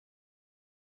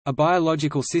A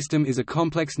biological system is a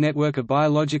complex network of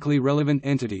biologically relevant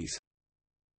entities.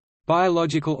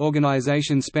 Biological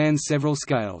organization spans several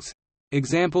scales.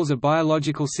 Examples of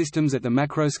biological systems at the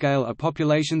macroscale are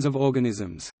populations of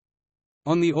organisms.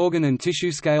 On the organ and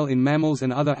tissue scale in mammals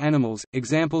and other animals,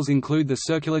 examples include the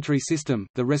circulatory system,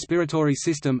 the respiratory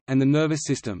system, and the nervous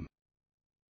system.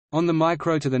 On the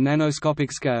micro to the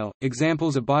nanoscopic scale,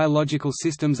 examples of biological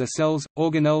systems are cells,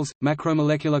 organelles,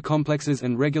 macromolecular complexes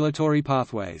and regulatory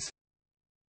pathways.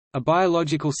 A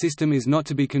biological system is not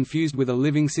to be confused with a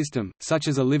living system, such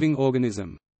as a living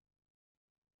organism.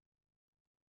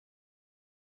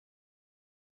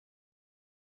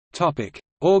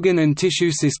 Organ and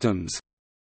tissue systems.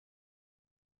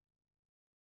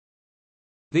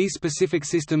 These specific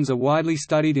systems are widely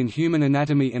studied in human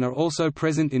anatomy and are also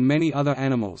present in many other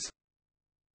animals.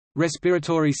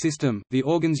 Respiratory system, the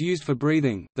organs used for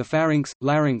breathing, the pharynx,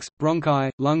 larynx, bronchi,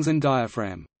 lungs and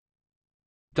diaphragm.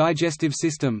 Digestive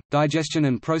system, digestion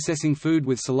and processing food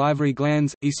with salivary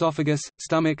glands, esophagus,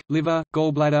 stomach, liver,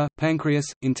 gallbladder, pancreas,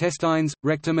 intestines,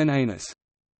 rectum and anus.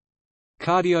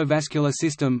 Cardiovascular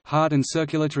system, heart and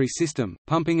circulatory system,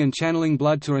 pumping and channeling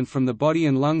blood to and from the body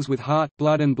and lungs with heart,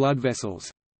 blood and blood vessels.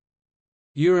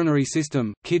 Urinary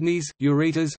system, kidneys,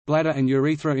 ureters, bladder and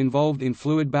urethra involved in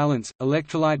fluid balance,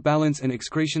 electrolyte balance and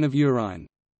excretion of urine.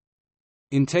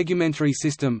 Integumentary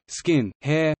system, skin,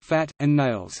 hair, fat, and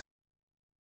nails.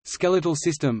 Skeletal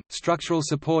system, structural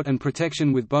support and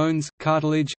protection with bones,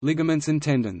 cartilage, ligaments and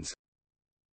tendons.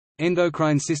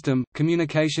 Endocrine system,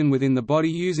 communication within the body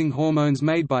using hormones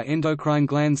made by endocrine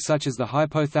glands such as the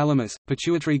hypothalamus,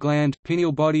 pituitary gland,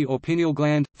 pineal body or pineal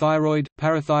gland, thyroid,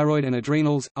 parathyroid and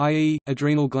adrenals, i.e.,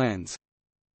 adrenal glands.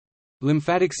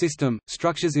 Lymphatic system,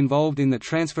 structures involved in the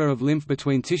transfer of lymph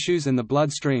between tissues and the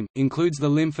bloodstream, includes the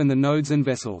lymph and the nodes and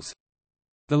vessels.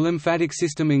 The lymphatic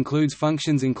system includes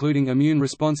functions including immune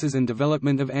responses and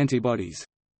development of antibodies.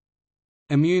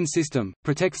 Immune system,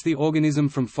 protects the organism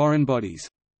from foreign bodies.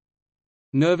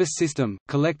 Nervous system,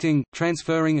 collecting,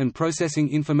 transferring and processing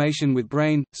information with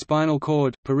brain, spinal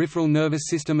cord, peripheral nervous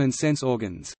system and sense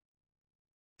organs.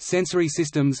 Sensory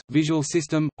systems, visual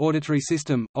system, auditory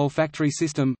system, olfactory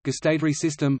system, gustatory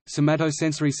system,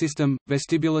 somatosensory system,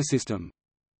 vestibular system.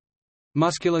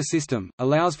 Muscular system,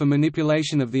 allows for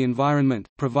manipulation of the environment,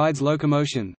 provides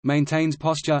locomotion, maintains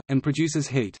posture, and produces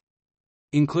heat.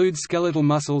 Includes skeletal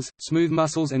muscles, smooth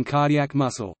muscles and cardiac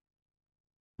muscle.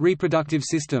 Reproductive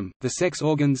system, the sex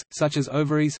organs, such as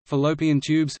ovaries, fallopian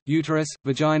tubes, uterus,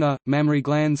 vagina, mammary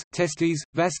glands, testes,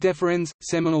 vas deferens,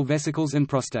 seminal vesicles and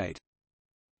prostate.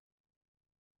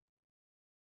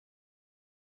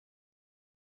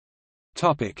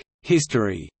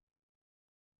 History.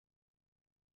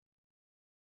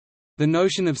 The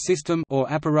notion of system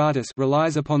or apparatus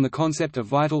relies upon the concept of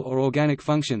vital or organic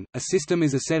function. A system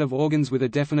is a set of organs with a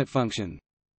definite function.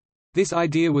 This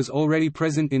idea was already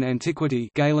present in antiquity,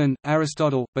 Galen,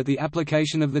 Aristotle, but the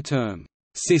application of the term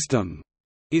system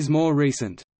is more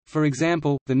recent. For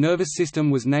example, the nervous system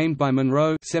was named by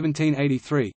Monroe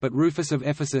 1783, but Rufus of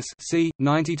Ephesus c.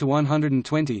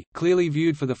 90–120 clearly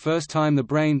viewed for the first time the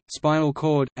brain, spinal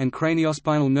cord, and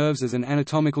craniospinal nerves as an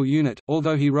anatomical unit,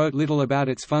 although he wrote little about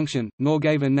its function, nor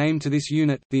gave a name to this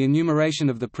unit. The enumeration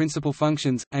of the principal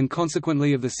functions, and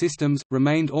consequently of the systems,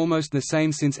 remained almost the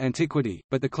same since antiquity,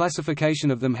 but the classification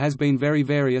of them has been very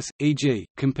various, e.g.,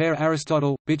 compare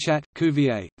Aristotle, Bichat,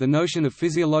 Cuvier. The notion of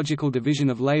physiological division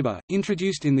of labor,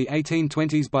 introduced in the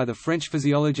 1820s by the French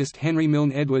physiologist Henry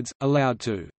Milne Edwards, allowed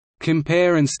to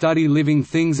compare and study living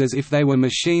things as if they were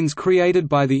machines created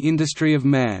by the industry of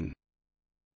man.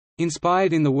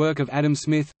 Inspired in the work of Adam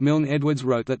Smith, Milne Edwards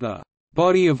wrote that the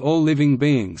body of all living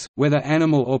beings, whether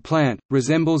animal or plant,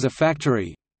 resembles a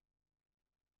factory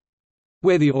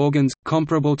where the organs,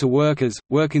 comparable to workers,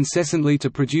 work incessantly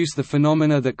to produce the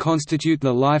phenomena that constitute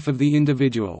the life of the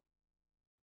individual.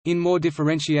 In more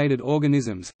differentiated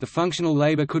organisms, the functional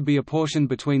labor could be apportioned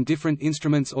between different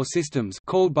instruments or systems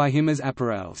called by him as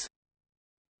apparels.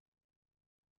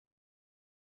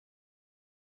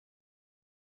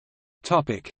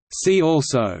 See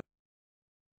also: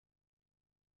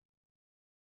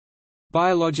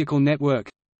 Biological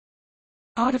network,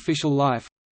 Artificial life,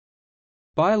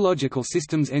 Biological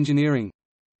systems engineering,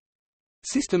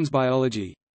 Systems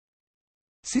biology,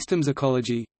 Systems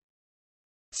ecology,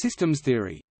 Systems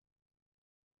theory.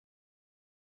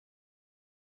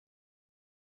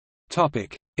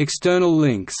 External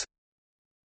links: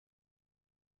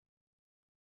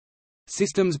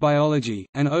 Systems Biology,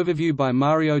 an overview by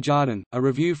Mario Jardin, a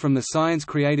review from the Science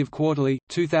Creative Quarterly,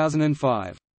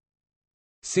 2005.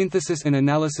 Synthesis and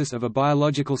Analysis of a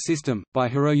Biological System, by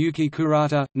Hiroyuki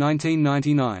Kurata,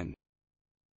 1999.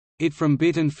 It from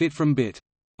bit and fit from bit.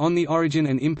 On the origin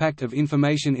and impact of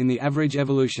information in the average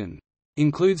evolution.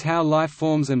 Includes how life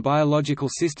forms and biological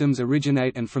systems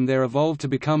originate and from there evolve to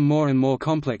become more and more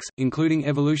complex, including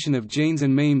evolution of genes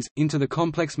and memes, into the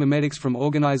complex memetics from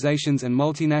organizations and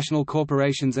multinational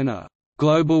corporations and a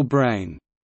global brain.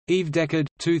 Yves Deckard,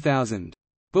 2000.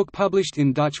 Book published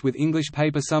in Dutch with English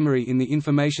paper summary in The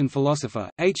Information Philosopher,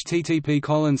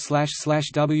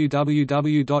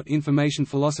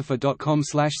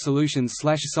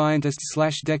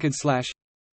 http://www.informationphilosopher.com/solutions/scientists/Deckard/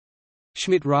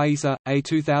 Schmidt Raisa, A.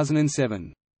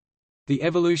 2007. The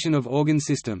Evolution of Organ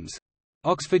Systems.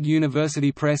 Oxford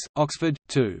University Press, Oxford,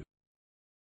 2.